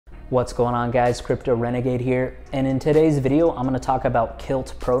What's going on, guys? Crypto Renegade here, and in today's video I'm going to talk about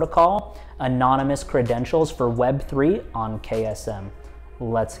Kilt Protocol, anonymous credentials for Web3 on KSM.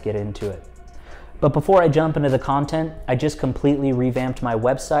 Let's get into it. But before I jump into the content, I just completely revamped my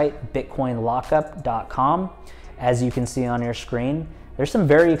website, bitcoinlockup.com. As you can see on your screen, there's some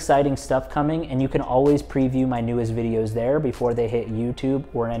very exciting stuff coming, and you can always preview my newest videos there before they hit YouTube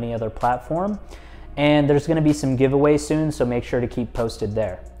or any other platform. And there's going to be some giveaways soon, so make sure to keep posted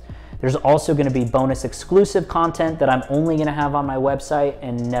there. There's also going to be bonus exclusive content that I'm only going to have on my website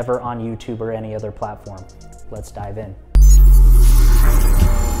and never on YouTube or any other platform. Let's dive in.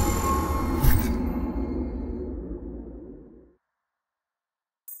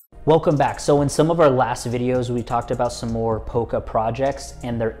 Welcome back. So in some of our last videos, we talked about some more Polka projects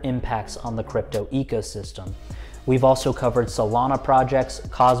and their impacts on the crypto ecosystem. We've also covered Solana projects,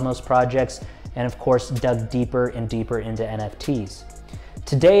 Cosmos projects, and of course dug deeper and deeper into NFTs.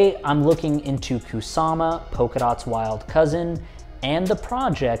 Today, I'm looking into Kusama, Polkadot's wild cousin, and the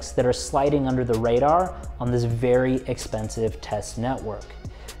projects that are sliding under the radar on this very expensive test network.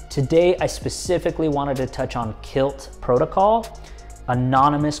 Today, I specifically wanted to touch on Kilt Protocol,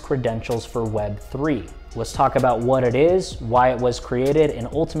 anonymous credentials for Web3. Let's talk about what it is, why it was created, and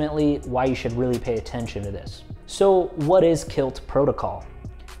ultimately why you should really pay attention to this. So what is Kilt Protocol?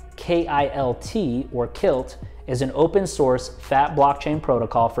 KILT, or Kilt, is an open source fat blockchain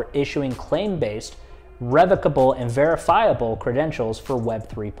protocol for issuing claim-based, revocable, and verifiable credentials for Web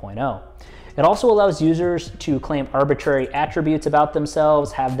 3.0. It also allows users to claim arbitrary attributes about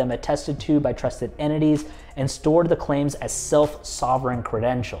themselves, have them attested to by trusted entities, and store the claims as self-sovereign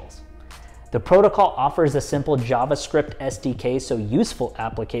credentials. The protocol offers a simple JavaScript SDK so useful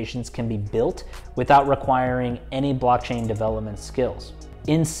applications can be built without requiring any blockchain development skills.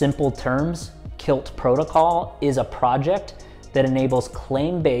 In simple terms, Kilt Protocol is a project that enables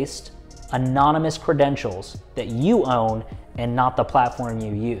claim-based, anonymous credentials that you own and not the platform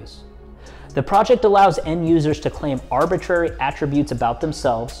you use. The project allows end users to claim arbitrary attributes about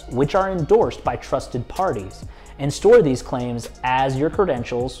themselves, which are endorsed by trusted parties, and store these claims as your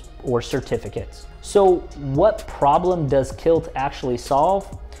credentials or certificates. So what problem does Kilt actually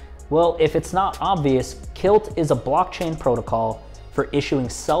solve? Well, if it's not obvious, Kilt is a blockchain protocol for issuing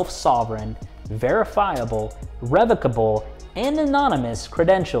self-sovereign, verifiable, revocable, and anonymous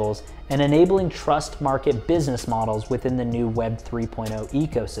credentials and enabling trust market business models within the new Web 3.0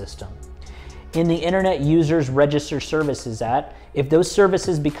 ecosystem. In the internet users register services at, if those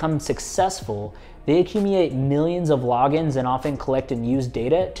services become successful, they accumulate millions of logins and often collect and use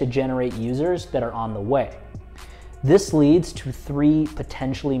data to generate users that are on the way. This leads to three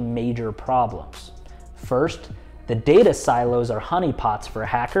potentially major problems. First, the data silos are honeypots for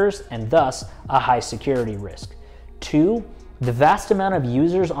hackers and thus a high security risk. Two, the vast amount of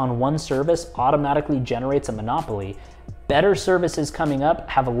users on one service automatically generates a monopoly. Better services coming up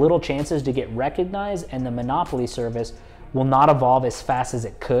have a little chances to get recognized, and the monopoly service will not evolve as fast as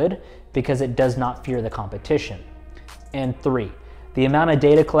it could because it does not fear the competition. And three, the amount of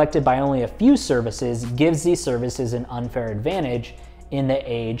data collected by only a few services gives these services an unfair advantage in the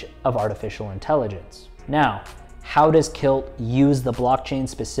age of artificial intelligence. Now, how does Kilt use the blockchain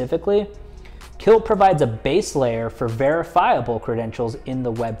specifically? Kilt provides a base layer for verifiable credentials in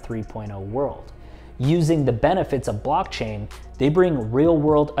the Web 3.0 world. Using the benefits of blockchain, they bring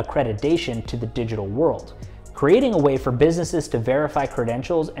real-world accreditation to the digital world, creating a way for businesses to verify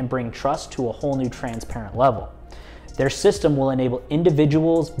credentials and bring trust to a whole new transparent level. Their system will enable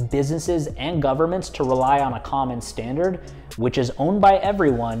individuals, businesses, and governments to rely on a common standard, which is owned by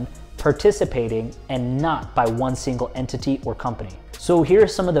everyone, participating, and not by one single entity or company. So here are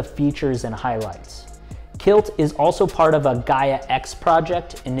some of the features and highlights. Kilt is also part of a Gaia X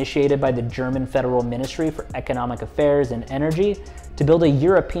project initiated by the German Federal Ministry for Economic Affairs and Energy to build a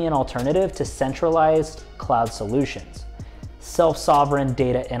European alternative to centralized cloud solutions. Self-sovereign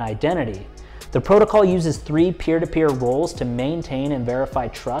data and identity. The protocol uses three peer-to-peer roles to maintain and verify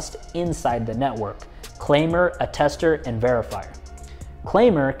trust inside the network: claimer, attester, and verifier.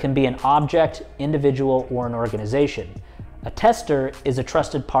 Claimer can be an object, individual, or an organization. A tester is a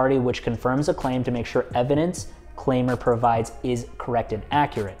trusted party which confirms a claim to make sure evidence claimer provides is correct and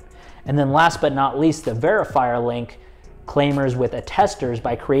accurate. And then last but not least, the verifier link claimers with attesters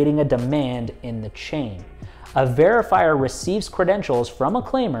by creating a demand in the chain. A verifier receives credentials from a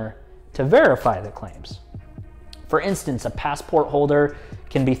claimer to verify the claims. For instance, a passport holder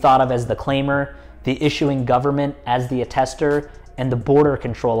can be thought of as the claimer, the issuing government as the attester, and the border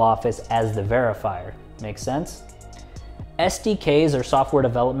control office as the verifier. Make sense? SDKs or software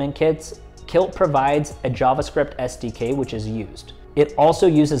development kits. Kilt provides a JavaScript SDK which is used. It also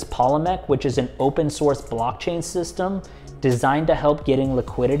uses Polymeck, which is an open source blockchain system designed to help getting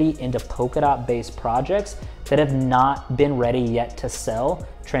liquidity into Polkadot-based projects that have not been ready yet to sell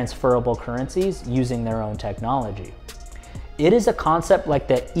transferable currencies using their own technology. It is a concept like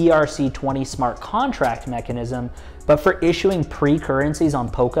the ERC20 smart contract mechanism, but for issuing pre-currencies on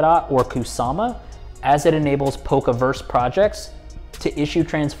Polkadot or Kusama, as it enables Polkaverse projects to issue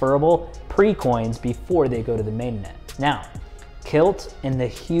transferable pre-coins before they go to the mainnet. Now, Kilt and the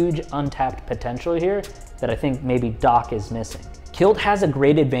huge untapped potential here that I think maybe Doc is missing. Kilt has a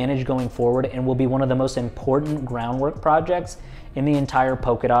great advantage going forward and will be one of the most important groundwork projects in the entire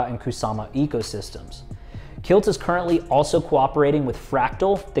Polkadot and Kusama ecosystems. Kilt is currently also cooperating with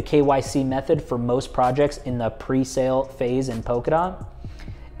Fractal, the KYC method for most projects in the pre-sale phase in Polkadot.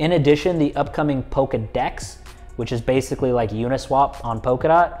 In addition, the upcoming Polkadex, which is basically like Uniswap on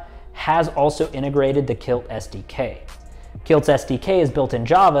Polkadot, has also integrated the Kilt SDK. Kilt's SDK is built in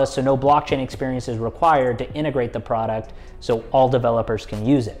Java, so no blockchain experience is required to integrate the product, so all developers can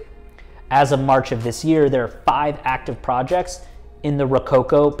use it. As of March of this year, there are 5 active projects in the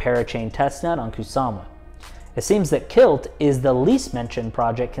Rococo Parachain testnet on Kusama. It seems that Kilt is the least mentioned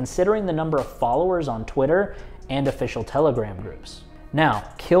project considering the number of followers on Twitter and official Telegram groups. Now,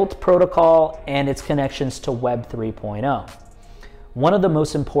 Kilt Protocol and its connections to Web 3.0. One of the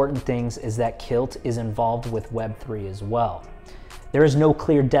most important things is that Kilt is involved with Web 3 as well. There is no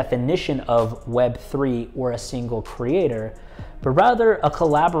clear definition of Web 3 or a single creator, but rather a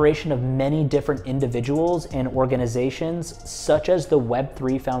collaboration of many different individuals and organizations, such as the Web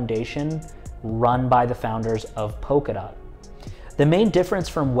 3 Foundation, run by the founders of Polkadot. The main difference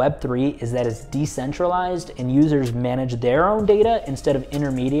from Web 3 is that it's decentralized and users manage their own data instead of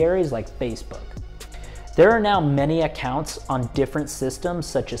intermediaries like Facebook. There are now many accounts on different systems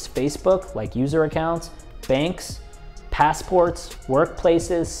such as Facebook, like user accounts, banks, passports,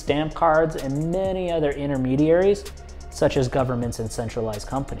 workplaces, stamp cards, and many other intermediaries, such as governments and centralized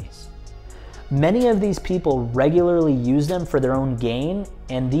companies. Many of these people regularly use them for their own gain,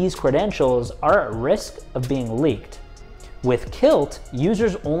 and these credentials are at risk of being leaked. With Kilt,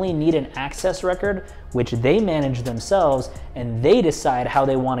 users only need an access record, which they manage themselves, and they decide how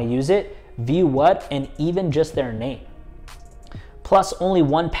they want to use it, view what, and even just their name. Plus, only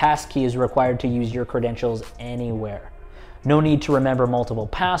one passkey is required to use your credentials anywhere. No need to remember multiple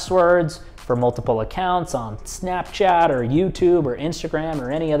passwords for multiple accounts on Snapchat or YouTube or Instagram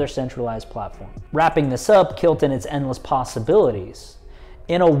or any other centralized platform. Wrapping this up, Kilt and its endless possibilities.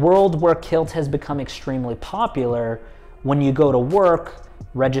 In a world where Kilt has become extremely popular, when you go to work,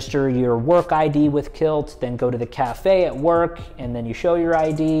 register your work ID with Kilt, then go to the cafe at work, and then you show your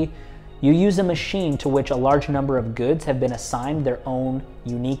ID. You use a machine to which a large number of goods have been assigned their own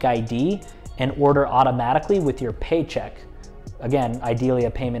unique ID and order automatically with your paycheck. Again, ideally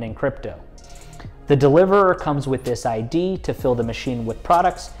a payment in crypto. The deliverer comes with this ID to fill the machine with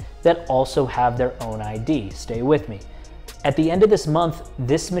products that also have their own ID. Stay with me. At the end of this month,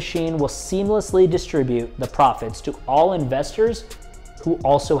 this machine will seamlessly distribute the profits to all investors who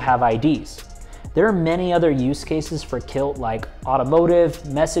also have IDs. There are many other use cases for Kilt like automotive,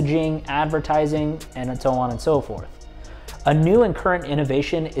 messaging, advertising, and so on and so forth. A new and current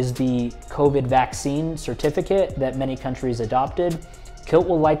innovation is the COVID vaccine certificate that many countries adopted. Kilt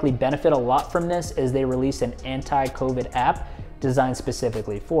will likely benefit a lot from this as they release an anti-COVID app designed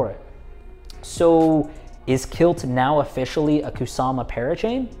specifically for it. So is Kilt now officially a Kusama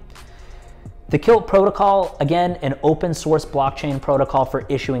Parachain? The Kilt Protocol, again, an open source blockchain protocol for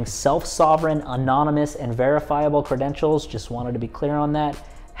issuing self-sovereign, anonymous, and verifiable credentials, just wanted to be clear on that,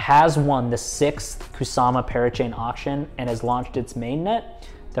 has won the 6th Kusama Parachain auction and has launched its mainnet,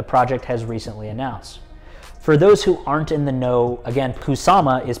 the project has recently announced. For those who aren't in the know, again,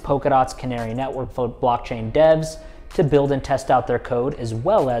 Kusama is Polkadot's canary network for blockchain devs to build and test out their code as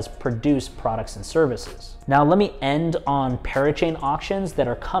well as produce products and services. Now let me end on Parachain auctions that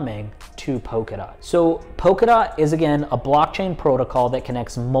are coming to Polkadot. So Polkadot is again a blockchain protocol that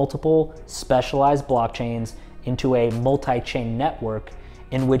connects multiple specialized blockchains into a multi-chain network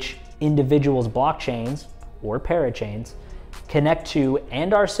in which individuals' blockchains or parachains connect to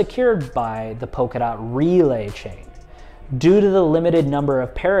and are secured by the Polkadot relay chain. Due to the limited number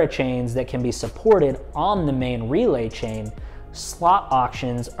of parachains that can be supported on the main relay chain, slot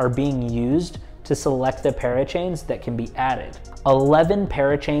auctions are being used to select the parachains that can be added. 11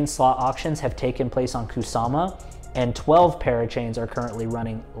 parachain slot auctions have taken place on Kusama, and 12 parachains are currently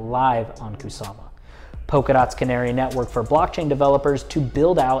running live on Kusama, Polkadot's canary network for blockchain developers to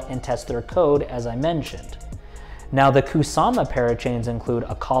build out and test their code, as I mentioned. Now, the Kusama parachains include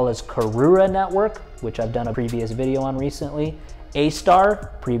Akala's Karura network, which I've done a previous video on recently,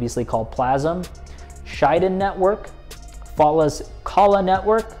 A-Star, previously called Plasm, Shiden Network, Fala's Kala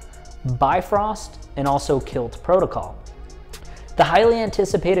Network, Bifrost, and also Kilt Protocol. The highly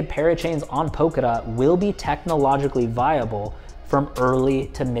anticipated parachains on Polkadot will be technologically viable from early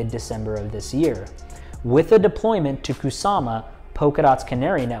to mid-December of this year, with a deployment to Kusama, Polkadot's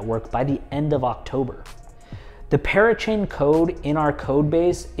Canary network, by the end of October. The parachain code in our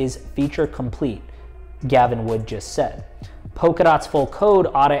codebase is feature complete, Gavin Wood just said. Polkadot's full code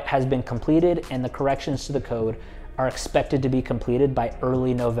audit has been completed, and the corrections to the code are expected to be completed by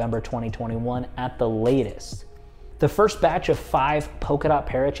early November 2021 at the latest. The first batch of 5 Polkadot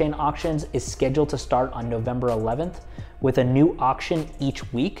parachain auctions is scheduled to start on November 11th, with a new auction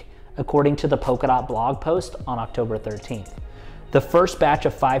each week, according to the Polkadot blog post on October 13th. The first batch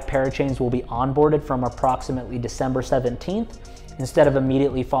of 5 parachains will be onboarded from approximately December 17th, instead of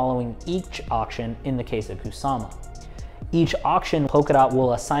immediately following each auction in the case of Kusama. Each auction, Polkadot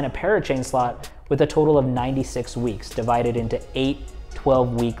will assign a parachain slot with a total of 96 weeks, divided into 8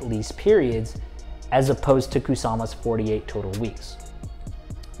 12-week lease periods, as opposed to Kusama's 48 total weeks.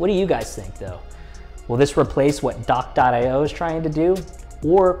 What do you guys think though? Will this replace what Doc.io is trying to do,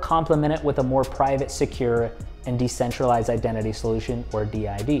 or complement it with a more private, secure, and decentralized identity solution, or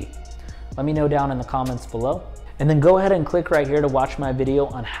DID? Let me know down in the comments below. And then go ahead and click right here to watch my video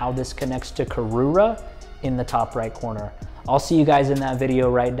on how this connects to Karura in the top right corner. I'll see you guys in that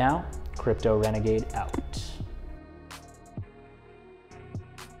video right now. Crypto Renegade out.